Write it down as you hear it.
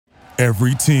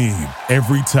Every team,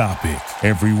 every topic,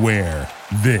 everywhere.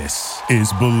 This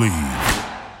is Believe.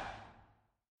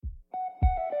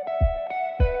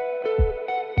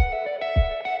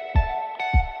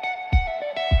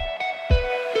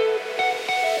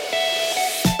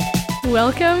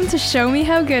 Welcome to Show Me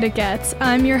How Good It Gets.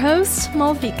 I'm your host,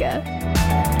 Malvika.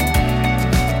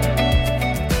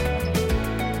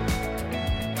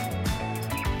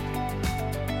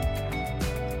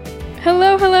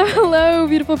 Hello,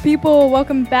 beautiful people.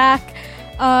 Welcome back.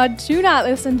 Do not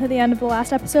listen to the end of the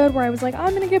last episode where I was like, I'm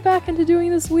going to get back into doing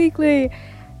this weekly.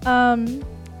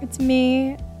 It's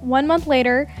me 1 month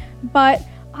later, but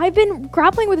I've been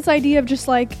grappling with this idea of just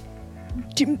like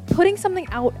putting something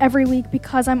out every week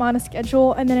because I'm on a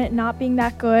schedule and then it not being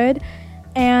that good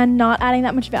and not adding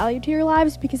that much value to your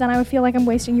lives, because then I would feel like I'm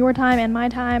wasting your time and my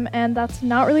time, and that's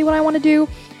not really what I want to do.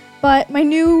 But my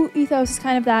new ethos is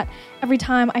kind of that every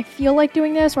time I feel like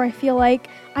doing this, or I feel like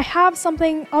I have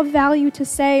something of value to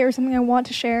say or something I want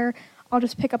to share, I'll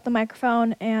just pick up the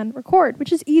microphone and record,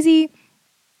 which is easy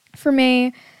for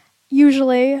me.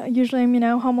 Usually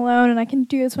I'm, home alone and I can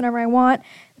do this whenever I want.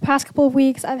 The past couple of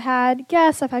weeks I've had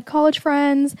guests, I've had college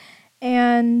friends,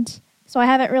 and so I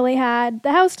haven't really had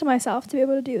the house to myself to be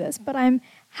able to do this, but I'm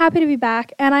happy to be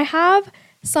back. And I have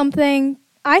something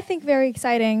I think very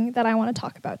exciting that I want to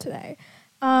talk about today.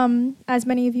 As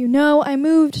many of you know, I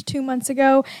moved 2 months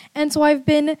ago, and so I've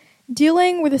been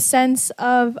dealing with a sense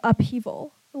of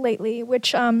upheaval lately,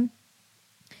 which I've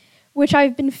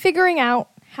been figuring out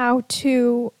how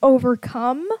to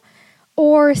overcome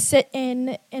or sit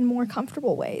in more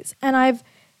comfortable ways. And I've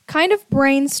kind of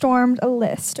brainstormed a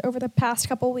list over the past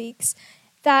couple weeks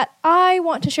that I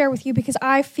want to share with you because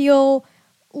I feel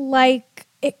like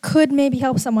it could maybe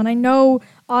help someone. I know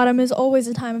autumn is always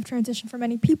a time of transition for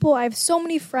many people. I have so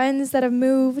many friends that have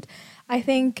moved. I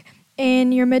think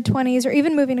in your mid-20s or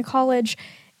even moving to college,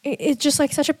 it's just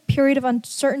like such a period of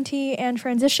uncertainty and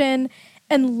transition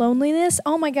and loneliness.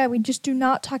 Oh my God, we just do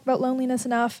not talk about loneliness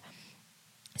enough,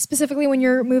 specifically when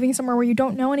you're moving somewhere where you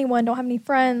don't know anyone, don't have any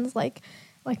friends, like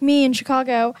me in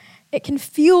Chicago. It can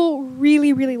feel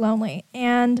really, really lonely.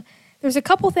 And there's a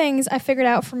couple things I figured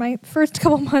out for my first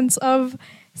couple months of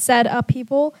said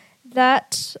upheaval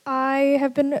that I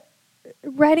have been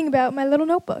writing about in my little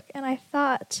notebook, and I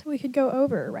thought we could go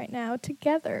over right now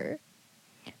together.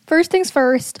 First things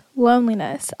first,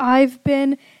 loneliness. I've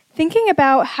been thinking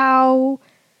about how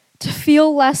to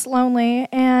feel less lonely,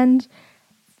 and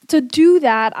to do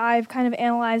that, I've kind of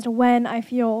analyzed when I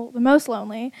feel the most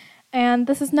lonely. And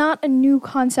this is not a new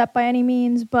concept by any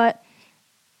means, but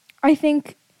I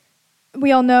think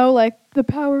we all know, like, the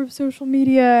power of social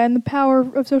media and the power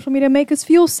of social media make us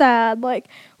feel sad. Like,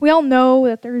 we all know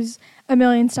that there's a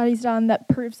million studies done that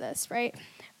proves this, right?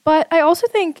 But I also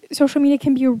think social media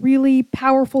can be a really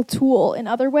powerful tool in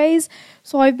other ways.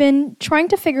 So I've been trying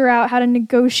to figure out how to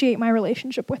negotiate my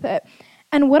relationship with it.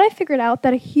 And what I figured out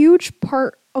that a huge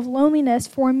part of loneliness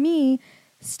for me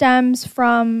stems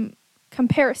from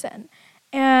comparison.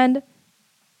 And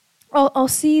I'll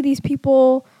see these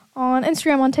people on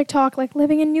Instagram, on TikTok, like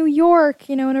living in New York,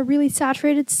 in a really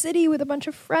saturated city with a bunch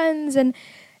of friends and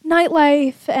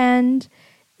nightlife and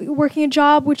working a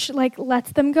job which like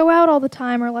lets them go out all the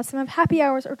time or lets them have happy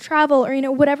hours or travel or,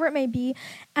 whatever it may be.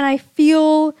 And I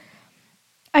feel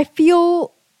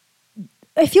really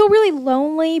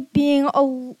lonely being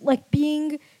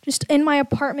just in my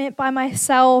apartment by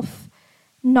myself,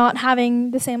 not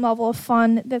having the same level of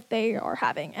fun that they are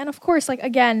having. And of course,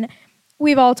 again,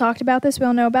 we've all talked about this, we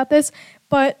all know about this,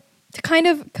 but to kind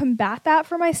of combat that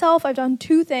for myself, I've done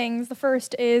two things. The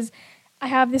first is I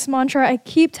have this mantra I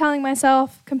keep telling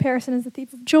myself: comparison is the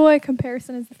thief of joy,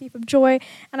 comparison is the thief of joy,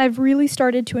 and I've really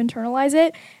started to internalize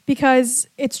it because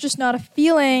it's just not a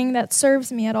feeling that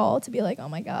serves me at all to be like, oh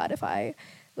my God, if I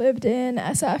lived in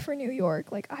SF or New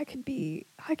York, like I could be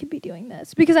doing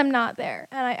this, because I'm not there,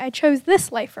 and I chose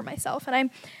this life for myself, and I'm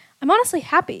honestly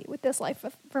happy with this life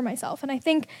for myself. And I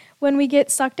think when we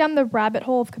get sucked down the rabbit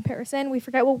hole of comparison, we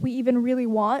forget what we even really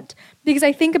want. Because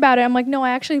I think about it, I'm like, no, I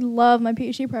actually love my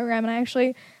PhD program, and I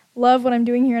actually love what I'm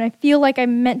doing here, and I feel like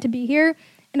I'm meant to be here.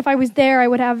 And if I was there, I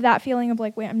would have that feeling of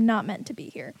like, wait, I'm not meant to be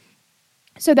here.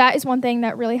 So that is one thing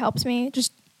that really helps me,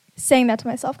 just saying that to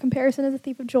myself: comparison is a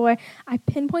thief of joy. I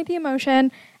pinpoint the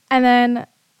emotion, and then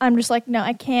I'm just like, no,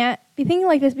 I can't be thinking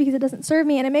like this because it doesn't serve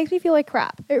me, and it makes me feel like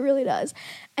crap. It really does.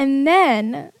 And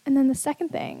then the second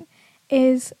thing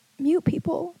is mute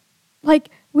people. Like,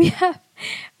 we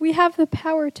have the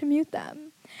power to mute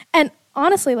them. And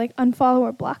honestly, like, unfollow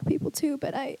or block people too.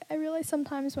 But I realize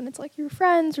sometimes when it's like your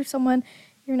friends or someone,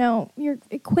 your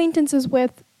acquaintances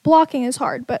with, blocking is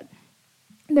hard. But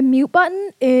the mute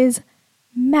button is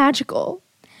magical.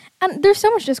 And there's so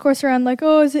much discourse around like,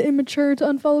 oh, is it immature to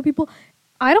unfollow people?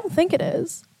 I don't think it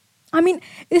is. I mean,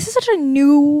 this is such a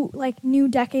new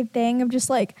decade thing of just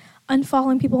like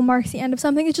unfollowing people marks the end of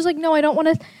something. It's just like, no, I don't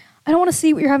want to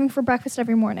see what you're having for breakfast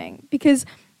every morning, because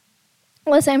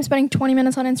let's say I'm spending 20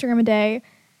 minutes on Instagram a day.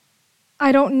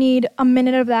 I don't need a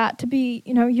minute of that to be,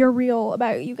 your reel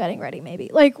about you getting ready, maybe.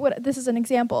 Like, this is an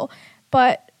example.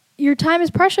 But your time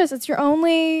is precious. It's your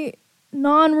only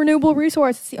non-renewable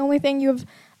resource. It's the only thing you have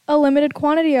a limited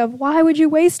quantity of. Why would you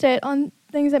waste it on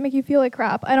things that make you feel like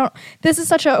crap? This is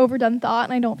such an overdone thought,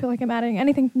 and I don't feel like I'm adding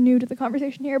anything new to the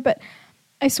conversation here, but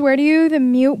I swear to you, the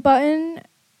mute button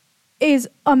is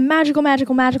a magical,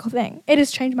 magical, magical thing. It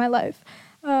has changed my life.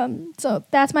 So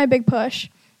that's my big push.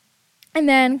 And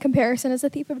then comparison is a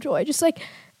thief of joy. Just like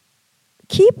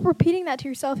keep repeating that to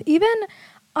yourself. Even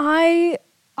I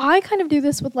kind of do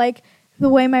this with like the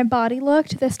way my body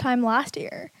looked this time last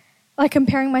year, like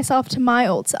comparing myself to my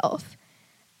old self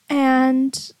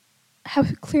and how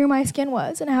clear my skin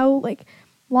was and how like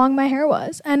long my hair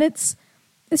was. And it's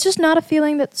just not a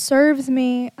feeling that serves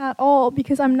me at all,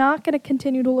 because I'm not going to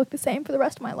continue to look the same for the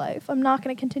rest of my life. I'm not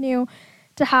going to continue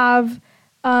to have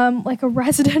like a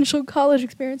residential college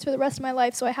experience for the rest of my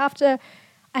life. So I have to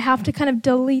kind of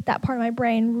delete that part of my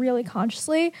brain really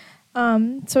consciously,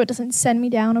 so it doesn't send me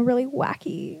down a really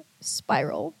wacky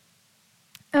spiral.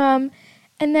 And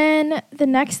then the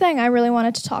next thing I really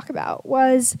wanted to talk about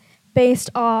was based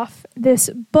off this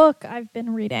book I've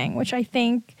been reading, which I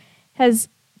think has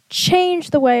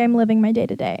changed the way I'm living my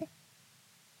day-to-day.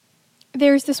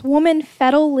 There's this woman,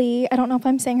 Fettel Lee, I don't know if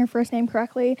I'm saying her first name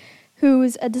correctly,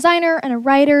 who's a designer and a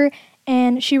writer,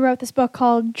 and she wrote this book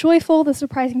called Joyful: The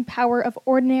Surprising Power of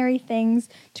Ordinary Things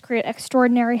to Create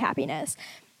Extraordinary Happiness.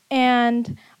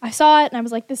 And I saw it, and I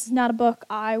was like, this is not a book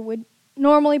I would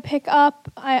normally pick up.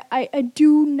 I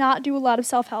do not do a lot of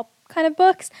self-help kind of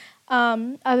books,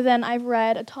 other than I've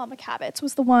read Atomic Habits,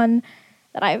 was the one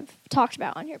that I've talked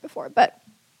about on here before. But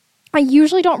I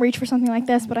usually don't reach for something like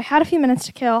this, but I had a few minutes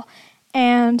to kill,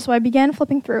 and so I began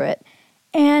flipping through it.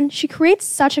 And she creates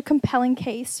such a compelling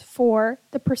case for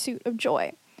the pursuit of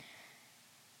joy.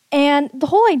 And the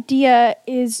whole idea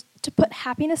is to put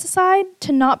happiness aside,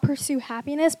 to not pursue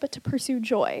happiness, but to pursue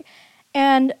joy.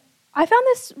 And I found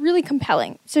this really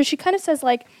compelling. So she kind of says,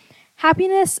 like,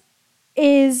 happiness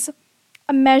is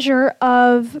a measure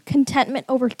of contentment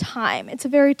over time. It's a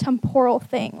very temporal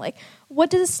thing. Like, what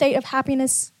does a state of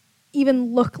happiness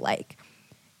even look like?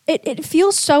 It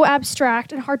feels so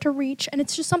abstract and hard to reach, and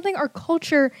it's just something our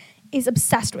culture is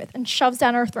obsessed with and shoves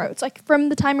down our throats. Like, from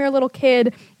the time you're a little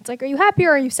kid, it's like, are you happy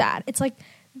or are you sad? It's like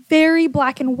very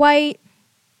black and white,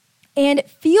 and it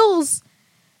feels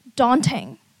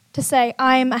daunting to say,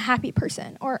 I'm a happy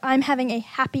person, or I'm having a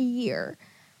happy year,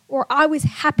 or I was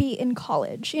happy in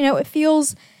college. It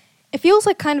feels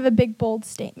like kind of a big, bold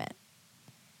statement.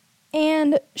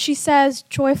 And she says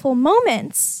joyful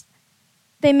moments,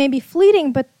 they may be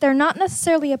fleeting, but they're not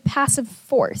necessarily a passive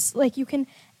force. Like, you can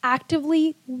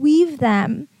actively weave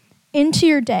them into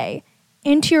your day,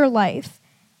 into your life,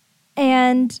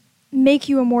 and make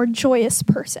you a more joyous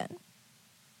person.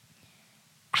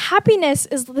 Happiness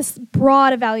is this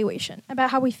broad evaluation about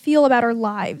how we feel about our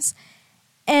lives.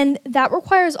 And that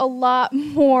requires a lot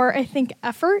more, I think,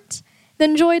 effort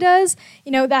than joy does.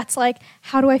 That's like,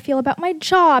 how do I feel about my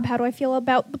job? How do I feel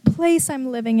about the place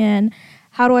I'm living in?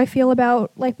 How do I feel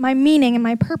about like my meaning and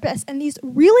my purpose? And these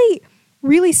really,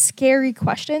 really scary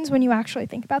questions when you actually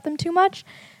think about them too much.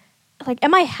 Like,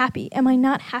 am I happy? Am I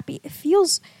not happy? It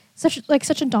feels such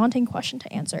a daunting question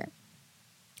to answer.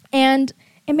 And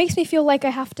it makes me feel like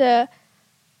I have to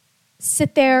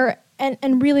sit there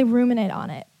and really ruminate on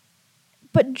it.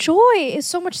 But joy is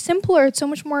so much simpler. It's so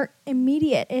much more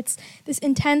immediate. It's this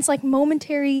intense, like,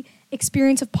 momentary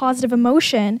experience of positive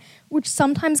emotion, which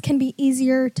sometimes can be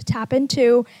easier to tap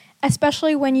into,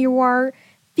 especially when you are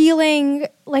feeling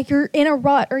like you're in a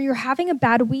rut or you're having a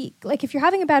bad week. Like, if you're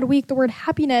having a bad week, the word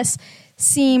happiness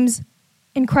seems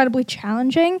incredibly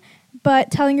challenging, but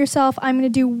telling yourself, I'm going to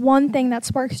do one thing that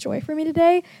sparks joy for me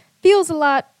today, feels a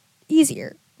lot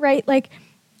easier, right? Like,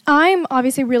 I'm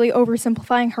obviously really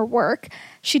oversimplifying her work.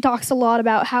 She talks a lot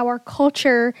about how our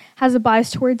culture has a bias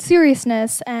towards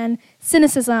seriousness and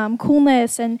cynicism,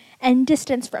 coolness, and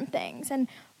distance from things. And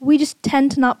we just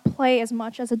tend to not play as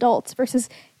much as adults versus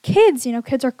kids.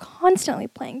 Kids are constantly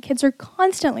playing. Kids are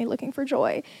constantly looking for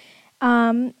joy.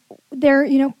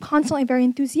 They're, constantly very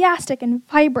enthusiastic and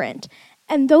vibrant.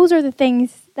 And those are the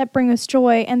things that bring us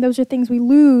joy. And those are things we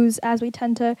lose as we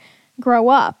tend to grow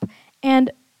up.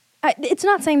 And it's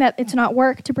not saying that it's not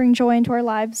work to bring joy into our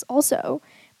lives also,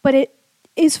 but it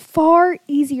is far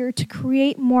easier to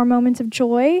create more moments of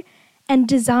joy and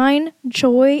design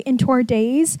joy into our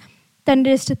days than it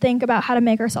is to think about how to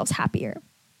make ourselves happier.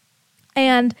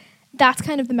 And that's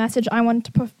kind of the message I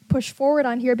wanted to push forward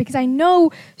on here, because I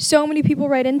know so many people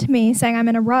write into me saying I'm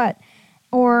in a rut,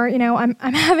 or, I'm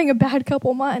having a bad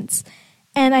couple months.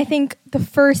 And I think the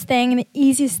first thing and the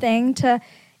easiest thing to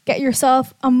get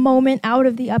yourself a moment out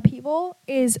of the upheaval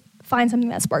is find something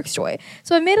that sparks joy.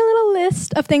 So I've made a little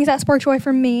list of things that spark joy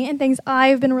for me and things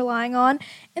I've been relying on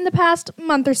in the past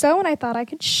month or so, and I thought I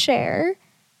could share.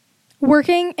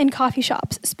 Working in coffee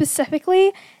shops.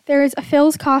 Specifically, there is a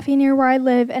Phil's Coffee near where I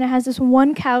live, and it has this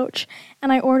one couch,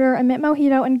 and I order a mint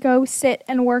mojito and go sit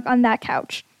and work on that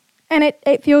couch. And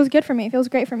it feels good for me. It feels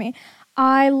great for me.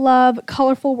 I love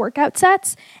colorful workout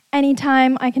sets.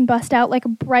 Anytime I can bust out like a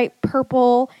bright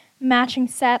purple matching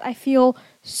set, I feel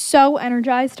so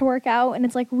energized to work out, and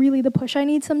it's like really the push I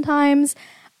need sometimes.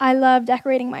 I love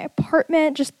decorating my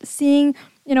apartment. Just seeing,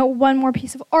 one more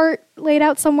piece of art laid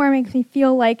out somewhere makes me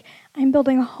feel like I'm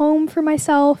building a home for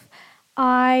myself.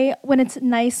 When it's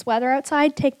nice weather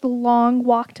outside, take the long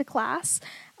walk to class,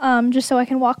 just so I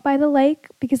can walk by the lake,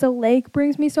 because the lake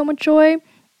brings me so much joy.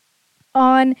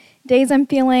 On days I'm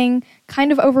feeling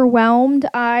kind of overwhelmed,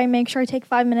 I make sure I take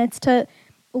 5 minutes to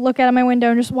look out of my window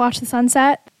and just watch the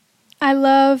sunset. I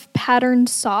love patterned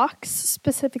socks,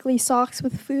 specifically socks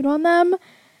with food on them.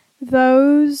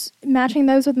 Matching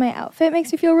those with my outfit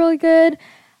makes me feel really good.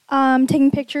 Taking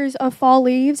pictures of fall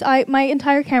leaves. My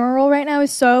entire camera roll right now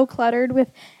is so cluttered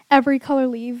with every color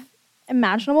leaf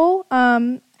imaginable.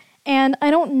 And I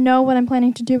don't know what I'm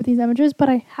planning to do with these images, but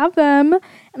I have them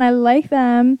and I like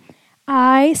them.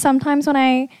 I sometimes, when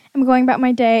I am going about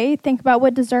my day, think about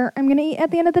what dessert I'm going to eat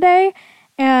at the end of the day,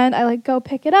 and I go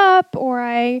pick it up, or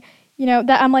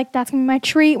that's going to be my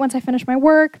treat once I finish my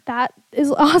work. That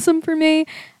is awesome for me.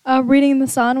 Reading in the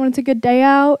sun when it's a good day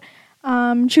out.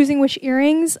 Choosing which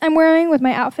earrings I'm wearing with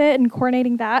my outfit and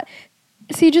coordinating that.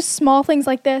 See, just small things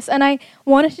like this. And I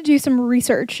wanted to do some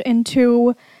research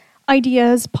into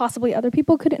ideas possibly other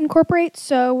people could incorporate.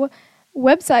 So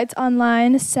websites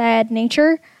online said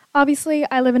nature. Obviously,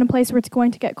 I live in a place where it's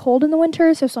going to get cold in the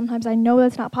winter, so sometimes I know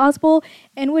that's not possible,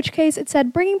 in which case it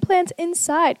said bringing plants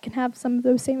inside can have some of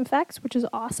those same effects, which is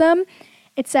awesome.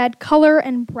 It said color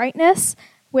and brightness,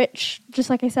 which, just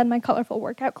like I said, my colorful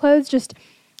workout clothes, just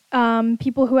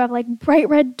people who have bright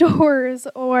red doors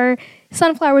or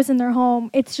sunflowers in their home,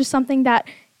 it's just something that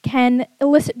can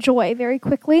elicit joy very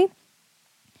quickly.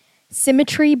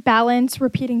 Symmetry, balance,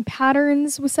 repeating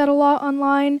patterns was said a lot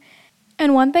online.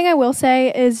 And one thing I will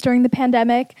say is during the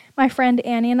pandemic, my friend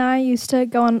Annie and I used to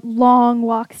go on long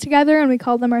walks together, and we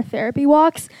called them our therapy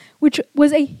walks, which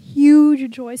was a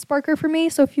huge joy sparker for me.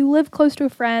 So if you live close to a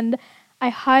friend, I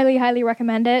highly, highly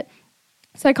recommend it.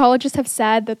 Psychologists have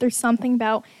said that there's something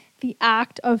about the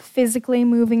act of physically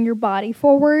moving your body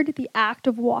forward, the act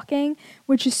of walking,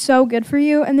 which is so good for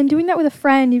you. And then doing that with a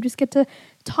friend, you just get to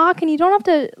talk, and you don't have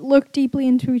to look deeply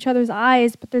into each other's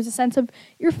eyes, but there's a sense of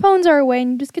your phones are away,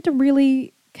 and you just get to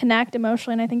really connect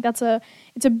emotionally. And I think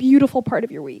it's a beautiful part of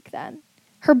your week then.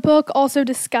 Her book also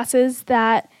discusses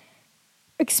that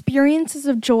experiences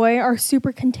of joy are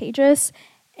super contagious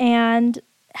and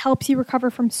helps you recover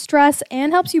from stress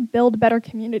and helps you build a better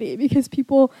community, because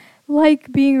people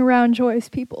like being around joyous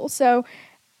people. So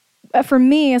for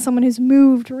me, as someone who's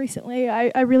moved recently,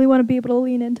 I really want to be able to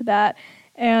lean into that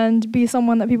and be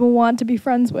someone that people want to be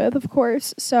friends with, of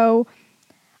course. So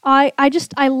I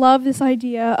love this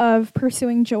idea of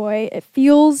pursuing joy. It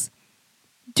feels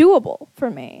doable for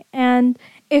me. And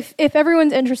if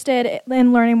everyone's interested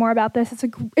in learning more about this,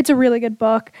 it's a really good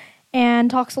book,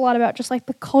 and talks a lot about just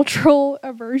the cultural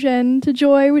aversion to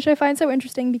joy, which I find so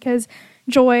interesting, because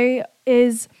joy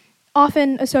is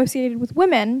often associated with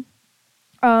women.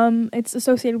 It's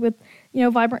associated with,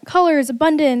 vibrant colors,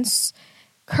 abundance,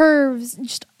 curves,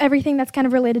 just everything that's kind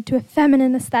of related to a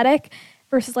feminine aesthetic,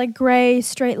 versus gray,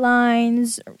 straight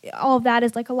lines. All of that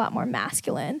is a lot more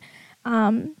masculine.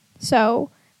 So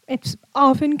it's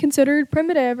often considered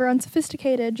primitive or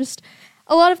unsophisticated. Just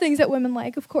a lot of things that women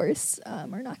like, of course,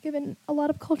 are not given a lot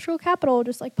of cultural capital,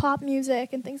 just pop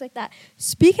music and things like that.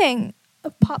 Speaking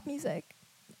of pop music,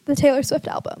 the Taylor Swift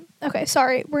album. Okay,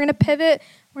 sorry, we're going to pivot.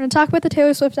 We're going to talk about the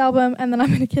Taylor Swift album, and then I'm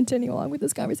going to continue along with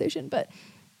this conversation. But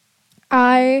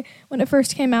when it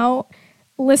first came out,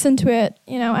 listened to it,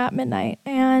 at midnight,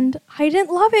 and I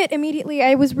didn't love it immediately.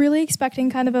 I was really expecting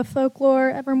kind of a Folklore,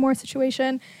 Evermore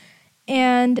situation,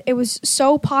 and it was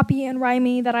so poppy and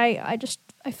rhymey that I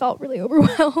I felt really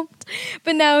overwhelmed.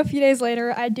 But now a few days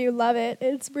later, I do love it.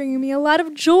 It's bringing me a lot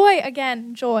of joy.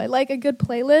 Again, joy. Like a good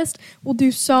playlist will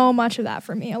do so much of that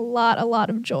for me. A lot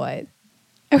of joy.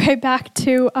 Okay, back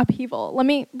to upheaval. Let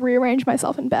me rearrange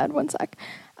myself in bed. One sec.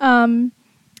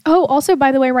 Also,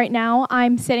 by the way, right now,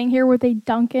 I'm sitting here with a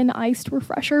Dunkin' iced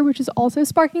refresher, which is also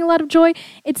sparking a lot of joy.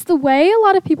 It's the way a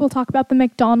lot of people talk about the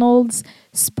McDonald's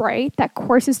Sprite that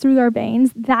courses through their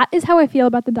veins. That is how I feel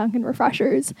about the Dunkin'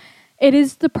 refreshers. It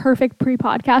is the perfect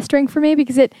pre-podcast drink for me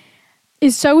because it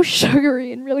is so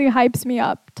sugary and really hypes me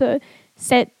up to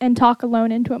sit and talk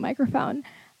alone into a microphone.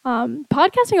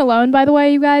 Podcasting alone, by the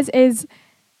way, you guys, is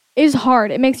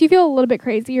hard. It makes you feel a little bit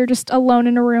crazy. You're just alone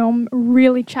in a room,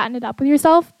 really chatting it up with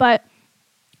yourself. But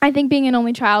I think being an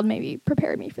only child maybe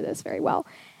prepared me for this very well.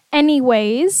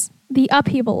 Anyways, the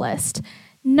upheaval list.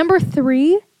 Number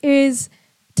 3 is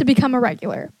to become a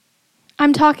regular.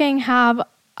 I'm talking have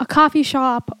a coffee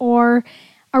shop or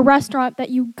a restaurant that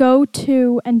you go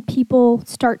to and people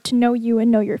start to know you and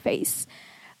know your face.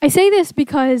 I say this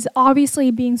because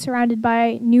obviously being surrounded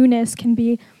by newness can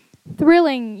be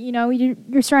thrilling. You know,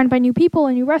 you're surrounded by new people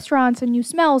and new restaurants and new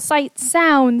smells, sights,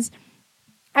 sounds.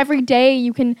 Every day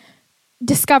you can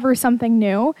discover something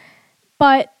new.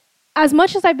 But as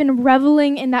much as I've been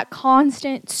reveling in that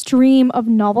constant stream of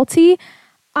novelty,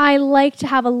 I like to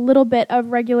have a little bit of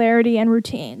regularity and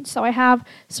routine. So I have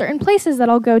certain places that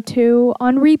I'll go to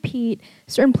on repeat,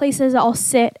 certain places I'll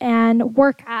sit and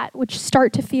work at, which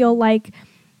start to feel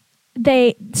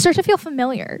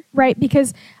familiar, right?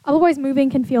 Because otherwise moving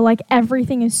can feel like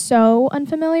everything is so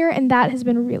unfamiliar, and that has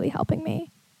been really helping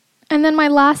me. And then my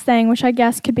last thing, which I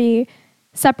guess could be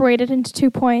separated into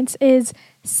 2 points, is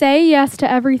say yes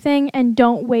to everything and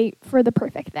don't wait for the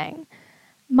perfect thing.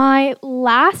 My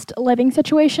last living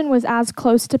situation was as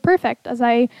close to perfect as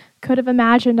I could have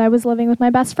imagined. I was living with my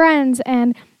best friends,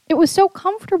 and it was so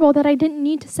comfortable that I didn't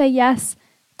need to say yes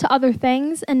to other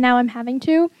things, and now I'm having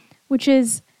to, which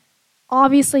is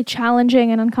obviously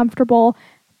challenging and uncomfortable,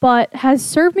 but has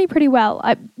served me pretty well.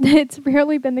 It's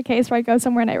rarely been the case where I go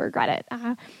somewhere and I regret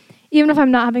it. Even if I'm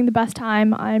not having the best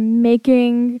time, I'm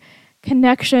making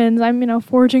connections, I'm,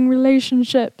 forging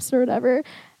relationships or whatever.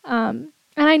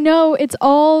 And I know it's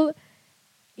all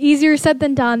easier said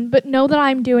than done, but know that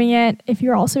I'm doing it if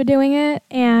you're also doing it,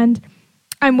 and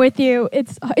I'm with you.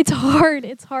 It's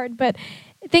hard, but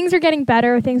things are getting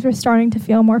better. Things are starting to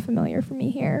feel more familiar for me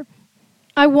here.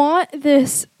 I want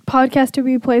this podcast to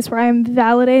be a place where I'm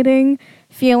validating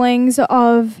feelings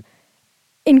of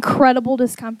incredible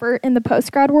discomfort in the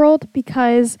post-grad world,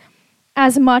 because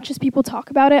as much as people talk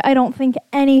about it, I don't think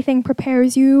anything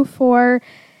prepares you for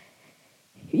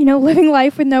living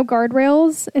life with no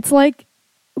guardrails. It's like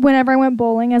whenever I went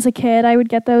bowling as a kid, I would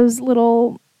get those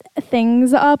little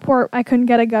things up where I couldn't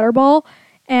get a gutter ball,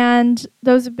 and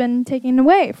those have been taken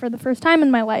away for the first time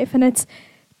in my life, and it's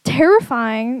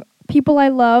terrifying. People I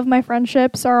love, my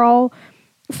friendships are all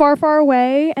far, far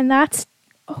away, and that's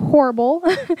horrible.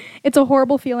 It's a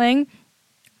horrible feeling.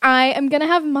 I am going to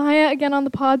have Maya again on the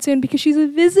pod soon because she's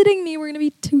visiting me. We're going to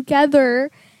be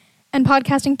together and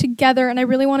podcasting together, and I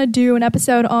really want to do an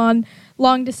episode on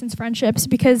long-distance friendships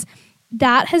because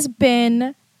that has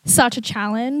been such a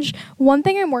challenge. One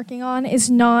thing I'm working on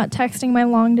is not texting my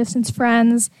long-distance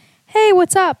friends, hey,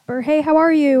 what's up? Or hey, how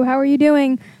are you? How are you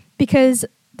doing? Because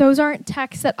those aren't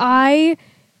texts that I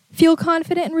feel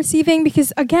confident in receiving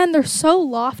because, again, they're so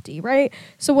lofty, right?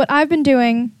 So what I've been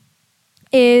doing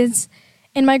is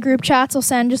in my group chats, I'll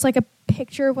send just like a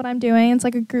picture of what I'm doing. It's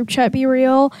like a group chat be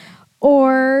real,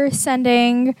 or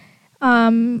sending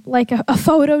like a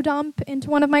photo dump into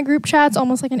one of my group chats,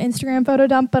 almost like an Instagram photo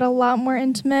dump, but a lot more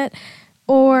intimate.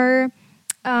 Or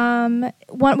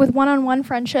with one-on-one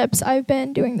friendships, I've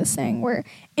been doing this thing where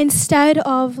instead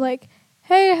of like,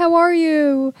 hey, how are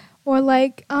you? Or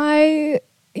like, I'm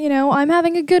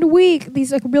having a good week.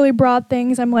 These like really broad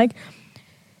things. I'm like,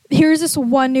 here's this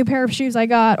one new pair of shoes I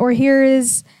got, or here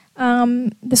is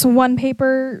this one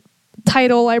paper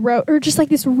title I wrote, or just like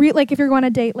this like if you're going on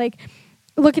a date, like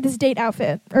look at this date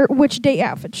outfit, or which date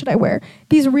outfit should I wear?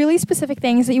 These really specific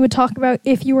things that you would talk about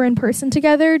if you were in person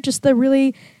together, just the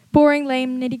really boring,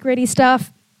 lame, nitty-gritty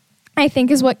stuff, I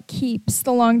think is what keeps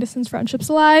the long-distance friendships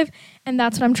alive, and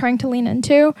that's what I'm trying to lean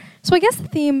into. So I guess the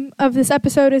theme of this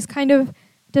episode is kind of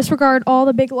disregard all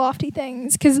the big lofty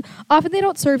things, because often they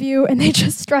don't serve you and they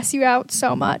just stress you out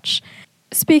so much.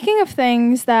 Speaking of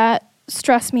things that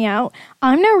stress me out,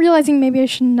 I'm now realizing maybe I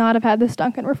should not have had this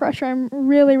Dunkin' refresher. I'm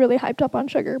really, really hyped up on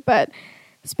sugar, but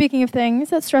speaking of things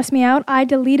that stress me out, I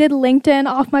deleted LinkedIn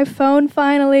off my phone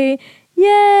finally.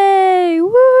 Yay!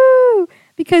 Woo!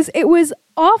 Because it was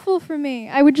awful for me.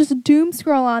 I would just doom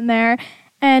scroll on there,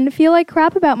 and feel like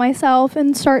crap about myself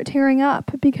and start tearing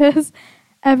up because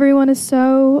everyone is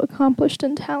so accomplished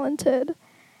and talented.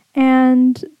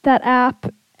 And that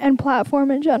app and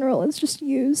platform in general is just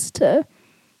used to,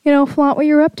 flaunt what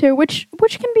you're up to, which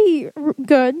can be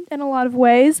good in a lot of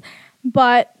ways,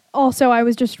 but also I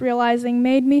was just realizing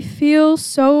made me feel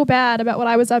so bad about what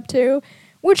I was up to,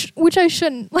 which I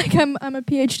shouldn't. Like I'm a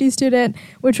PhD student,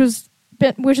 which has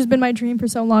been my dream for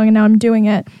so long, and now I'm doing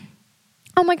it.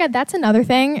 Oh my God, that's another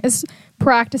thing, is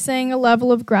practicing a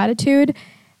level of gratitude.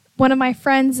 One of my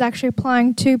friends is actually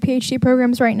applying to PhD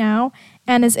programs right now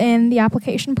and is in the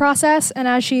application process. And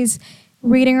as she's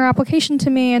reading her application to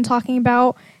me and talking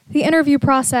about the interview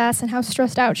process and how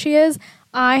stressed out she is,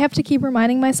 I have to keep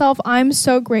reminding myself I'm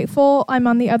so grateful I'm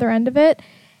on the other end of it.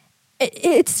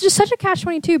 It's just such a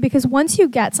catch-22 because once you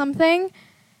get something,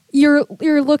 you're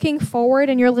looking forward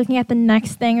and you're looking at the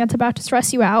next thing that's about to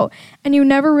stress you out, and you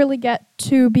never really get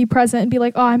to be present and be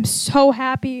like, oh, I'm so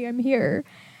happy I'm here.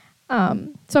 So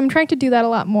I'm trying to do that a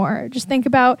lot more. Just think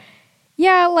about,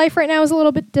 life right now is a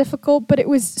little bit difficult, but it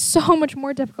was so much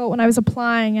more difficult when I was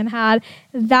applying and had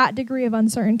that degree of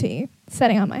uncertainty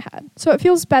setting on my head. So it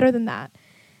feels better than that.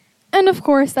 And of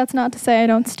course, that's not to say I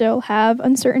don't still have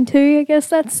uncertainty. I guess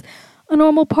that's a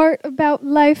normal part about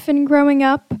life and growing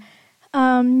up.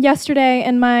 Yesterday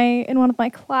in one of my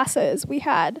classes, we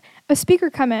had a speaker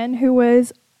come in who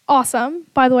was awesome.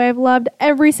 By the way, I've loved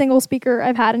every single speaker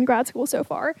I've had in grad school so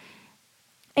far.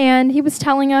 And he was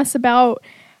telling us about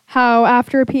how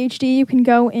after a PhD you can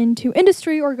go into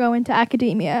industry or go into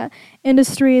academia.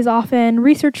 Industry is often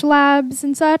research labs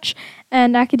and such,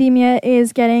 and academia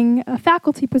is getting a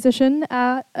faculty position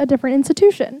at a different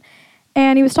institution.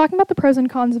 And he was talking about the pros and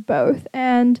cons of both,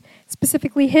 and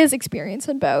specifically his experience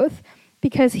in both,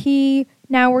 because he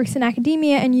now works in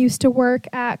academia and used to work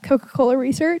at Coca-Cola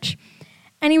Research.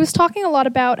 And he was talking a lot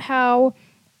about how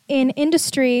in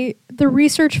industry, the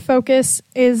research focus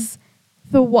is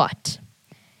the what.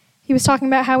 He was talking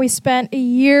about how he spent a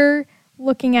year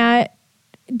looking at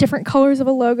different colors of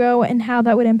a logo and how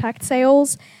that would impact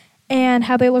sales and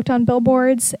how they looked on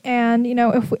billboards. And,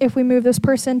 if we move this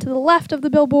person to the left of the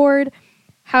billboard,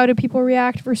 how do people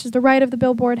react versus the right of the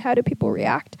billboard? How do people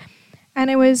react? And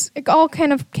it all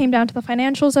kind of came down to the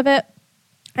financials of it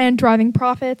and driving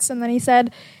profits. And then he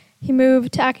said he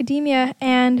moved to academia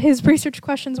and his research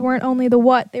questions weren't only the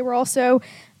what, they were also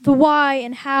the why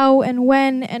and how and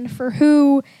when and for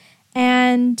who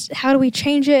and how do we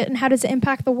change it and how does it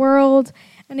impact the world.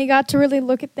 And he got to really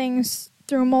look at things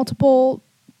through multiple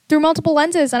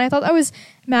lenses. And I thought that was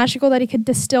magical that he could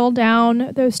distill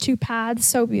down those two paths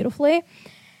so beautifully.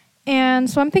 And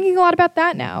so I'm thinking a lot about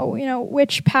that now,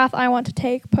 which path I want to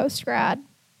take post-graduate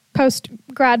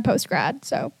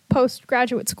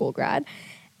school grad.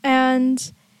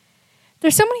 And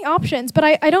there's so many options, but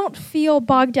I don't feel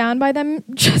bogged down by them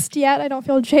just yet. I don't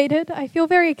feel jaded. I feel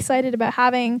very excited about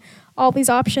having all these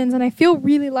options, and I feel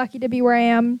really lucky to be where I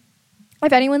am.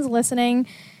 If anyone's listening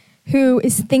who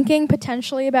is thinking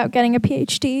potentially about getting a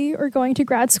PhD or going to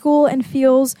grad school and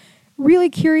feels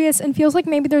really curious and feels like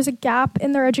maybe there's a gap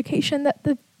in their education that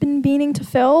they've been meaning to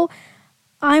fill,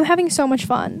 I'm having so much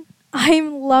fun.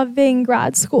 I'm loving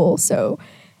grad school, so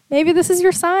maybe this is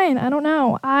your sign. I don't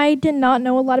know. I did not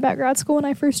know a lot about grad school when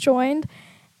I first joined,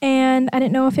 and I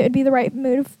didn't know if it would be the right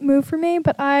move for me,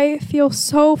 but I feel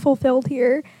so fulfilled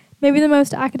here. Maybe the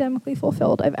most academically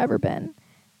fulfilled I've ever been.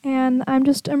 And I'm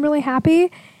really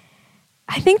happy.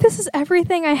 I think this is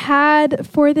everything I had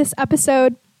for this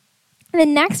episode. In the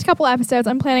next couple episodes,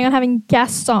 I'm planning on having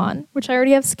guests on, which I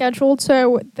already have scheduled,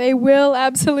 so they will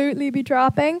absolutely be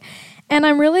dropping. And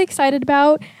I'm really excited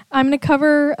about. I'm going to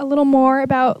cover a little more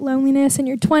about loneliness in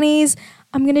your 20s.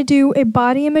 I'm going to do a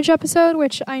body image episode,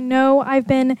 which I know I've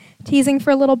been teasing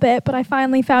for a little bit, but I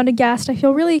finally found a guest I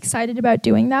feel really excited about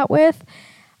doing that with.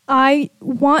 I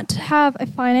want to have a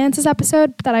finances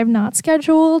episode that I've not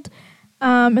scheduled.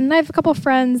 And I have a couple of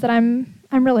friends that I'm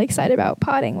really excited about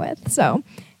potting with. So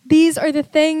these are the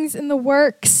things in the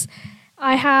works.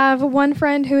 I have one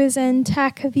friend who is in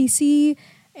tech VC,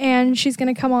 and she's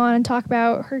going to come on and talk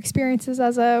about her experiences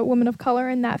as a woman of color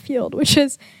in that field, which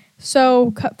is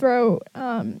so cutthroat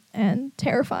and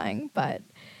terrifying. But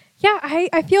yeah,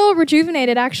 I feel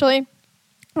rejuvenated, actually.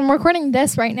 I'm recording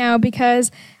this right now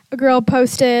because a girl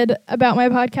posted about my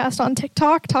podcast on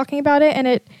TikTok talking about it, and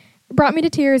it brought me to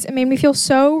tears. It made me feel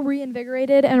so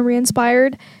reinvigorated and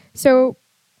re-inspired. So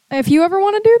if you ever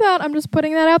want to do that, I'm just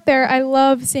putting that out there. I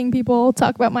love seeing people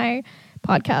talk about my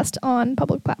podcast on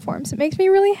public platforms. It makes me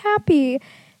really happy.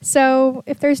 So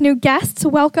if there's new guests,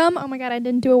 welcome. Oh my God, I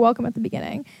didn't do a welcome at the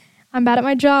beginning. I'm bad at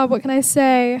my job. What can I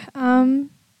say?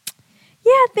 Yeah,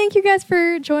 yeah, thank you guys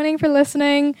for joining, for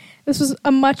listening. This was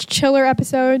a much chiller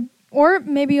episode, or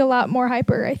maybe a lot more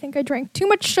hyper. I think I drank too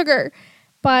much sugar,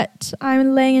 but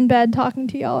I'm laying in bed talking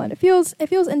to y'all, and it feels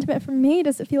intimate for me.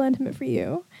 Does it feel intimate for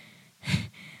you?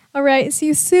 All right, see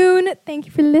you soon. Thank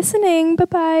you for listening.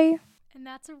 Bye-bye. And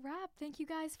that's a wrap. Thank you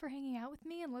guys for hanging out with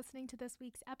me and listening to this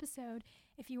week's episode.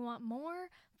 If you want more,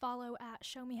 follow at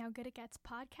Show Me How Good It Gets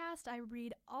podcast. I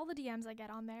read all the DMs I get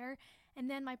on there. And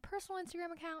then my personal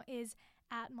Instagram account is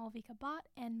at MalvikaBot,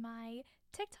 and my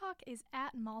TikTok is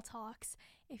at MalTalks.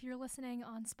 If you're listening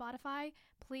on Spotify,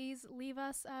 please leave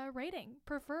us a rating,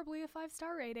 preferably a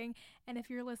 5-star rating. And if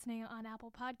you're listening on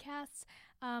Apple Podcasts,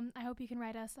 I hope you can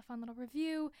write us a fun little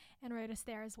review and rate us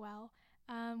there as well.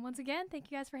 Once again, thank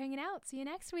you guys for hanging out. See you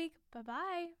next week.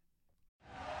 Bye-bye.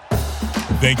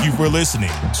 Thank you for listening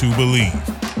to Believe.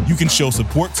 You can show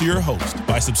support to your host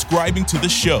by subscribing to the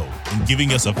show and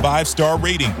giving us a 5-star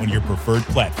rating on your preferred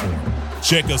platform.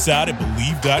 Check us out at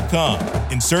Believe.com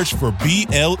and search for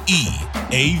BLEAV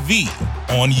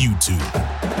on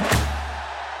YouTube.